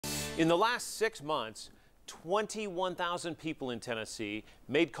In the last 6 months, 21,000 people in Tennessee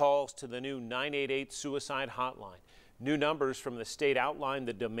made calls to the new 988 suicide hotline. New numbers from the state outline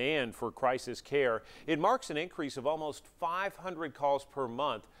the demand for crisis care. It marks an increase of almost 500 calls per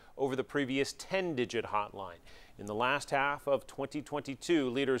month over the previous 10-digit hotline. In the last half of 2022,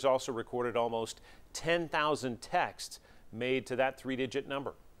 leaders also recorded almost 10,000 texts made to that 3-digit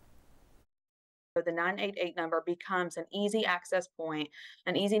number. The 988 number becomes an easy access point,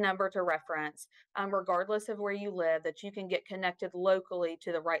 an easy number to reference, regardless of where you live, that you can get connected locally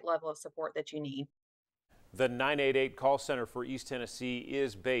to the right level of support that you need. The 988 call center for East Tennessee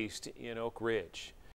is based in Oak Ridge.